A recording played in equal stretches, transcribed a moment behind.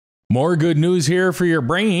More good news here for your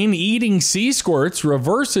brain. Eating sea squirts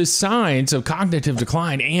reverses signs of cognitive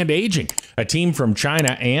decline and aging. A team from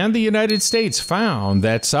China and the United States found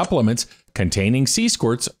that supplements containing sea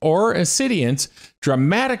squirts or ascidians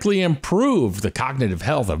dramatically improved the cognitive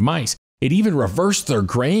health of mice. It even reversed their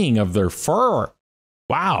graying of their fur.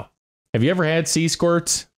 Wow. Have you ever had sea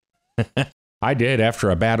squirts? I did after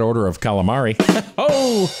a bad order of calamari.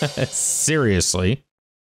 Oh, seriously.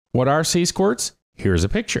 What are sea squirts? Here's a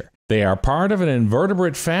picture. They are part of an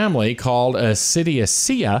invertebrate family called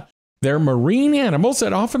Ascidiaceae. They're marine animals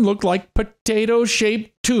that often look like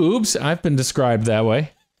potato-shaped tubes. I've been described that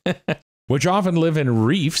way. Which often live in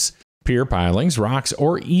reefs, pier pilings, rocks,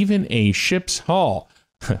 or even a ship's hull.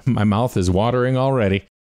 My mouth is watering already.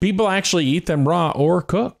 People actually eat them raw or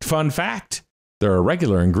cooked. Fun fact, they're a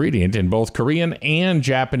regular ingredient in both Korean and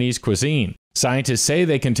Japanese cuisine. Scientists say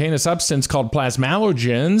they contain a substance called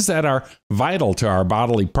plasmalogens that are vital to our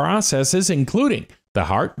bodily processes, including the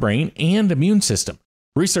heart, brain, and immune system.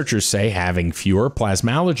 Researchers say having fewer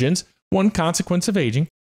plasmalogens, one consequence of aging,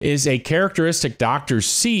 is a characteristic doctors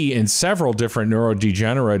see in several different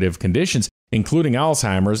neurodegenerative conditions, including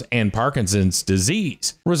Alzheimer's and Parkinson's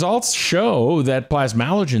disease. Results show that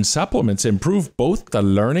plasmalogen supplements improve both the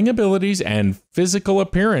learning abilities and physical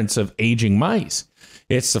appearance of aging mice.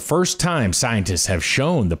 It's the first time scientists have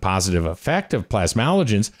shown the positive effect of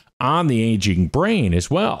plasmalogens on the aging brain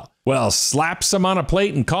as well. Well, slap some on a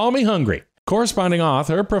plate and call me hungry. Corresponding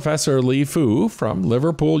author Professor Li Fu from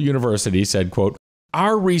Liverpool University said, quote,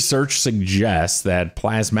 "Our research suggests that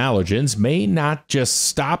plasmalogens may not just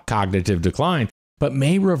stop cognitive decline, but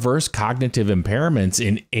may reverse cognitive impairments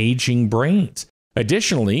in aging brains.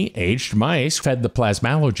 Additionally, aged mice fed the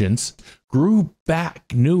plasmalogens grew back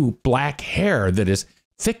new black hair that is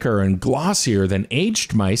thicker and glossier than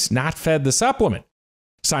aged mice not fed the supplement.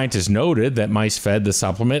 Scientists noted that mice fed the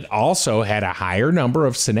supplement also had a higher number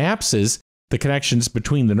of synapses, the connections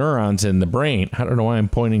between the neurons in the brain." I don't know why I'm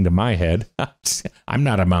pointing to my head. I'm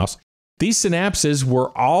not a mouse. "These synapses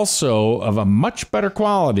were also of a much better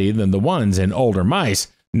quality than the ones in older mice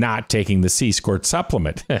not taking the sea squirt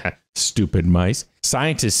supplement." Stupid mice.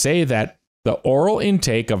 Scientists say that the oral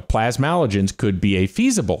intake of plasmalogens could be a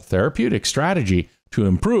feasible therapeutic strategy to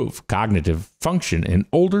improve cognitive function in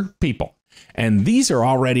older people. And these are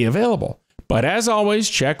already available. But as always,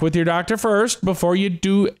 check with your doctor first before you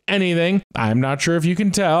do anything. I'm not sure if you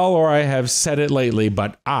can tell or I have said it lately,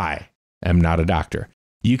 but I am not a doctor.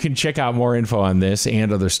 You can check out more info on this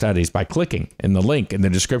and other studies by clicking in the link in the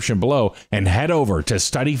description below and head over to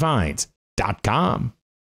StudyFinds.com.